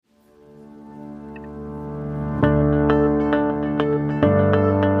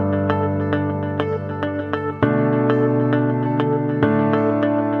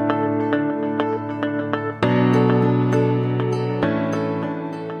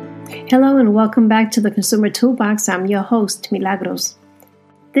Hello and welcome back to the Consumer Toolbox. I'm your host, Milagros.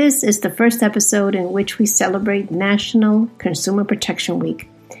 This is the first episode in which we celebrate National Consumer Protection Week.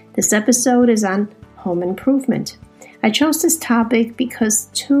 This episode is on home improvement. I chose this topic because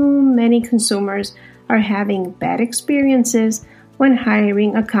too many consumers are having bad experiences when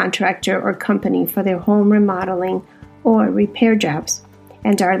hiring a contractor or company for their home remodeling or repair jobs,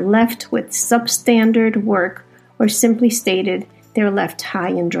 and are left with substandard work, or simply stated, they're left high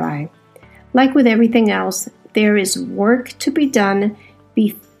and dry. Like with everything else, there is work to be done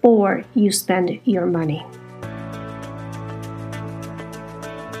before you spend your money.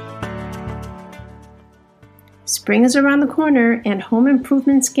 Spring is around the corner, and home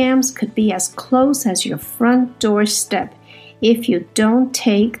improvement scams could be as close as your front doorstep if you don't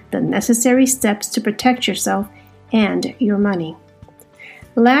take the necessary steps to protect yourself and your money.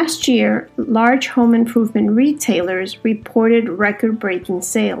 Last year, large home improvement retailers reported record-breaking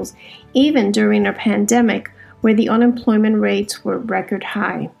sales, even during a pandemic where the unemployment rates were record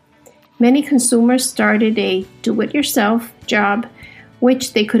high. Many consumers started a do-it-yourself job,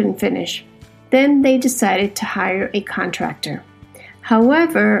 which they couldn't finish. Then they decided to hire a contractor.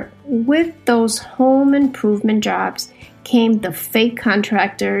 However, with those home improvement jobs came the fake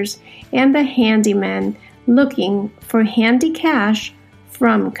contractors and the handymen looking for handy cash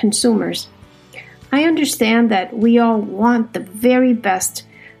from consumers. I understand that we all want the very best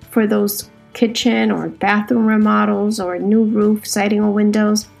for those kitchen or bathroom remodels or new roof, siding, or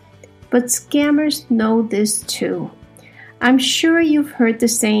windows, but scammers know this too. I'm sure you've heard the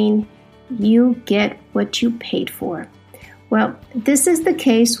saying, you get what you paid for. Well, this is the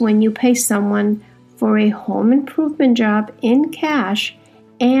case when you pay someone for a home improvement job in cash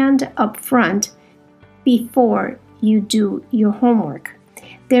and upfront before you do your homework.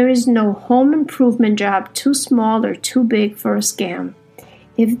 There is no home improvement job too small or too big for a scam.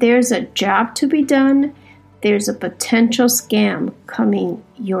 If there's a job to be done, there's a potential scam coming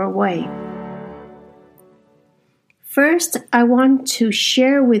your way. First, I want to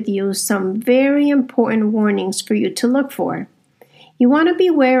share with you some very important warnings for you to look for. You want to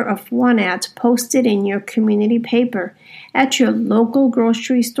beware of one ad posted in your community paper, at your local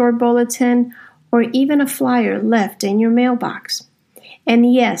grocery store bulletin, or even a flyer left in your mailbox.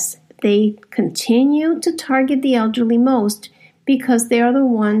 And yes, they continue to target the elderly most because they are the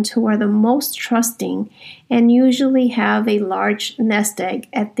ones who are the most trusting and usually have a large nest egg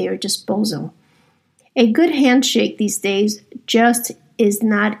at their disposal. A good handshake these days just is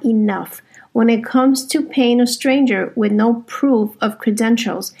not enough when it comes to paying a stranger with no proof of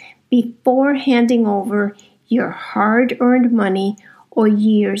credentials before handing over your hard-earned money or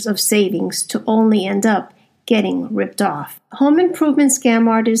years of savings to only end up getting ripped off. Home improvement scam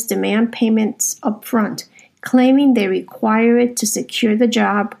artists demand payments up front, claiming they require it to secure the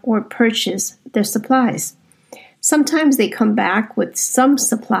job or purchase their supplies. Sometimes they come back with some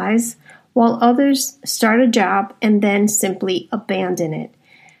supplies, while others start a job and then simply abandon it.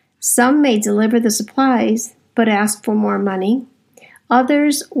 Some may deliver the supplies but ask for more money.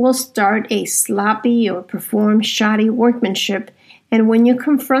 Others will start a sloppy or perform shoddy workmanship, and when you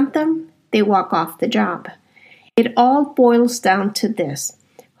confront them, they walk off the job. It all boils down to this.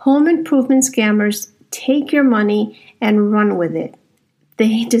 Home improvement scammers take your money and run with it.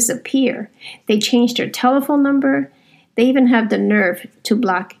 They disappear. They change their telephone number. They even have the nerve to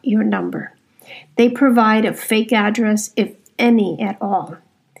block your number. They provide a fake address, if any at all.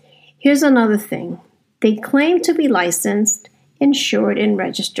 Here's another thing. They claim to be licensed, insured, and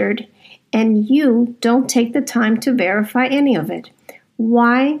registered, and you don't take the time to verify any of it.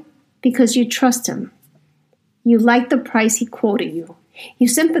 Why? Because you trust him. You like the price he quoted you. You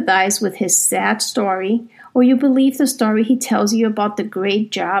sympathize with his sad story, or you believe the story he tells you about the great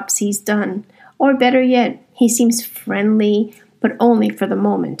jobs he's done. Or better yet, he seems friendly, but only for the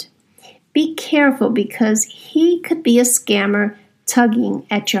moment. Be careful because he could be a scammer tugging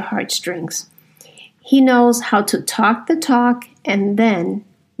at your heartstrings. He knows how to talk the talk and then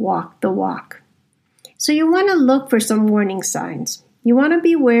walk the walk. So you want to look for some warning signs. You want to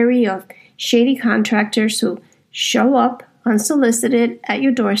be wary of shady contractors who show up unsolicited at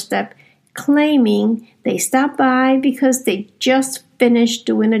your doorstep, claiming they stopped by because they just finished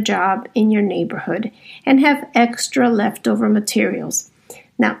doing a job in your neighborhood and have extra leftover materials.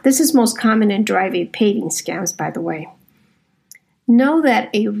 Now, this is most common in driveway paving scams, by the way. Know that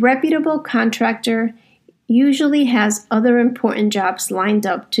a reputable contractor usually has other important jobs lined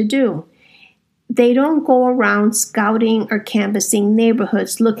up to do. They don't go around scouting or canvassing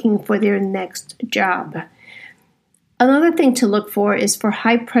neighborhoods looking for their next job. Another thing to look for is for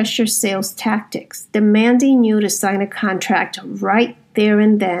high-pressure sales tactics, demanding you to sign a contract right there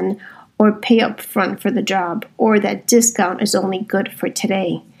and then, or pay up front for the job, or that discount is only good for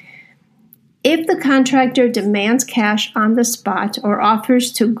today. If the contractor demands cash on the spot or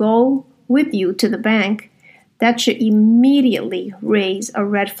offers to go with you to the bank, that should immediately raise a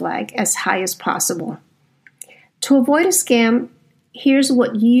red flag as high as possible. To avoid a scam, here's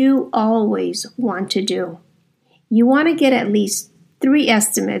what you always want to do. You want to get at least 3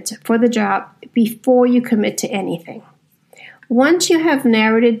 estimates for the job before you commit to anything. Once you have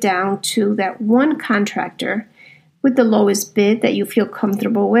narrowed it down to that one contractor with the lowest bid that you feel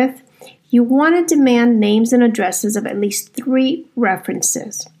comfortable with, you want to demand names and addresses of at least 3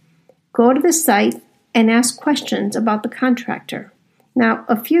 references. Go to the site and ask questions about the contractor. Now,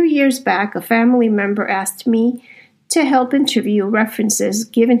 a few years back, a family member asked me to help interview references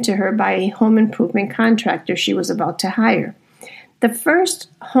given to her by a home improvement contractor she was about to hire. The first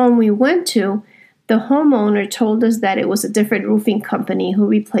home we went to, the homeowner told us that it was a different roofing company who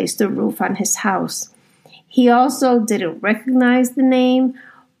replaced the roof on his house. He also didn't recognize the name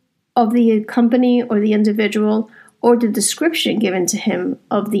of the company or the individual or the description given to him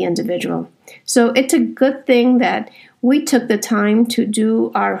of the individual. So it's a good thing that we took the time to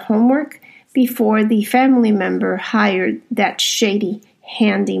do our homework before the family member hired that shady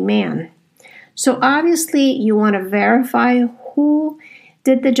handyman. So obviously you want to verify who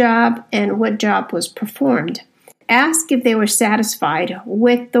did the job and what job was performed. Ask if they were satisfied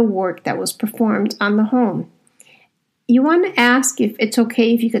with the work that was performed on the home. You want to ask if it's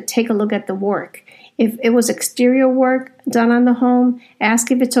okay if you could take a look at the work. If it was exterior work done on the home,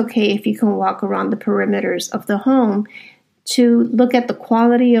 ask if it's okay if you can walk around the perimeters of the home to look at the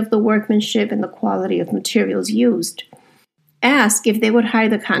quality of the workmanship and the quality of materials used. Ask if they would hire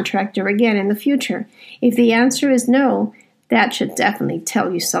the contractor again in the future. If the answer is no, that should definitely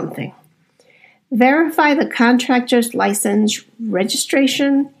tell you something. Verify the contractor's license,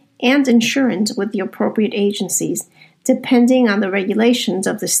 registration, and insurance with the appropriate agencies, depending on the regulations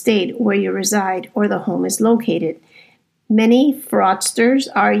of the state where you reside or the home is located. Many fraudsters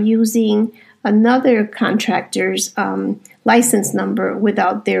are using another contractor's license number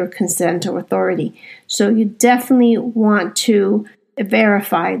without their consent or authority. So you definitely want to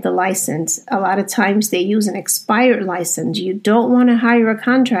verify the license. A lot of times they use an expired license. You don't want to hire a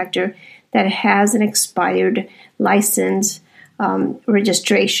contractor that has an expired license,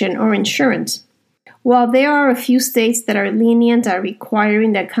 registration, or insurance. While there are a few states that are lenient at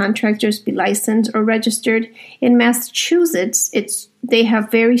requiring that contractors be licensed or registered, in Massachusetts, they have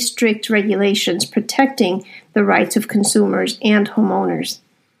very strict regulations protecting the rights of consumers and homeowners.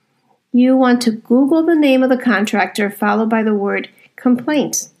 You want to Google the name of the contractor followed by the word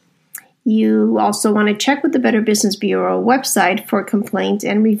complaints. You also want to check with the Better Business Bureau website for complaints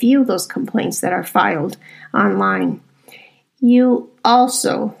and review those complaints that are filed online. You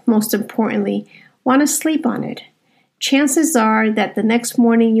also, most importantly, want to sleep on it. Chances are that the next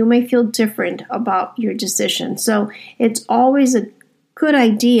morning you may feel different about your decision. So it's always a good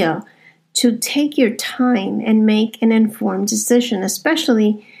idea to take your time and make an informed decision,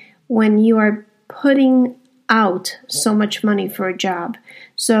 especially when you are putting out so much money for a job.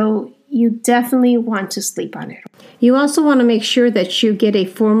 So you definitely want to sleep on it. You also want to make sure that you get a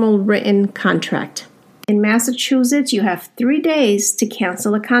formal written contract. In Massachusetts, you have 3 days to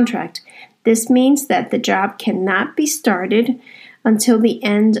cancel a contract. This means that the job cannot be started until the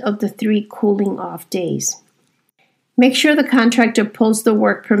end of the 3 cooling off days. Make sure the contractor pulls the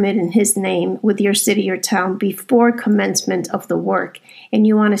work permit in his name with your city or town before commencement of the work, and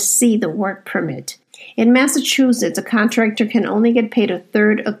you want to see the work permit. In Massachusetts, a contractor can only get paid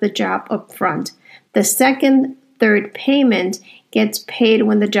 1/3 of the job up front. The second third payment gets paid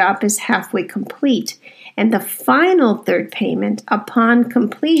when the job is halfway complete, and the final third payment upon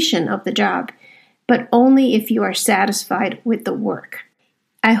completion of the job, but only if you are satisfied with the work.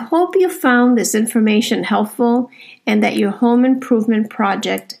 I hope you found this information helpful and that your home improvement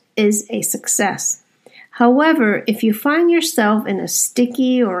project is a success. However, if you find yourself in a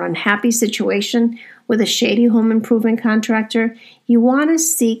sticky or unhappy situation with a shady home improvement contractor, you want to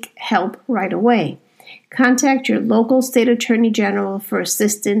seek help right away. Contact your local state attorney general for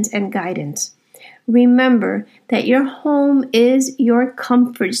assistance and guidance. Remember that your home is your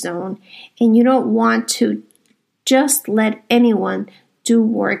comfort zone and you don't want to just let anyone do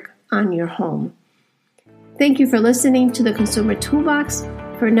work on your home. Thank you for listening to the Consumer Toolbox.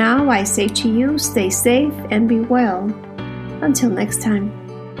 For now, I say to you, stay safe and be well. Until next time.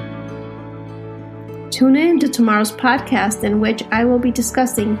 Tune in to tomorrow's podcast in which I will be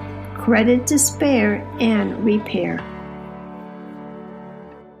discussing credit despair and repair.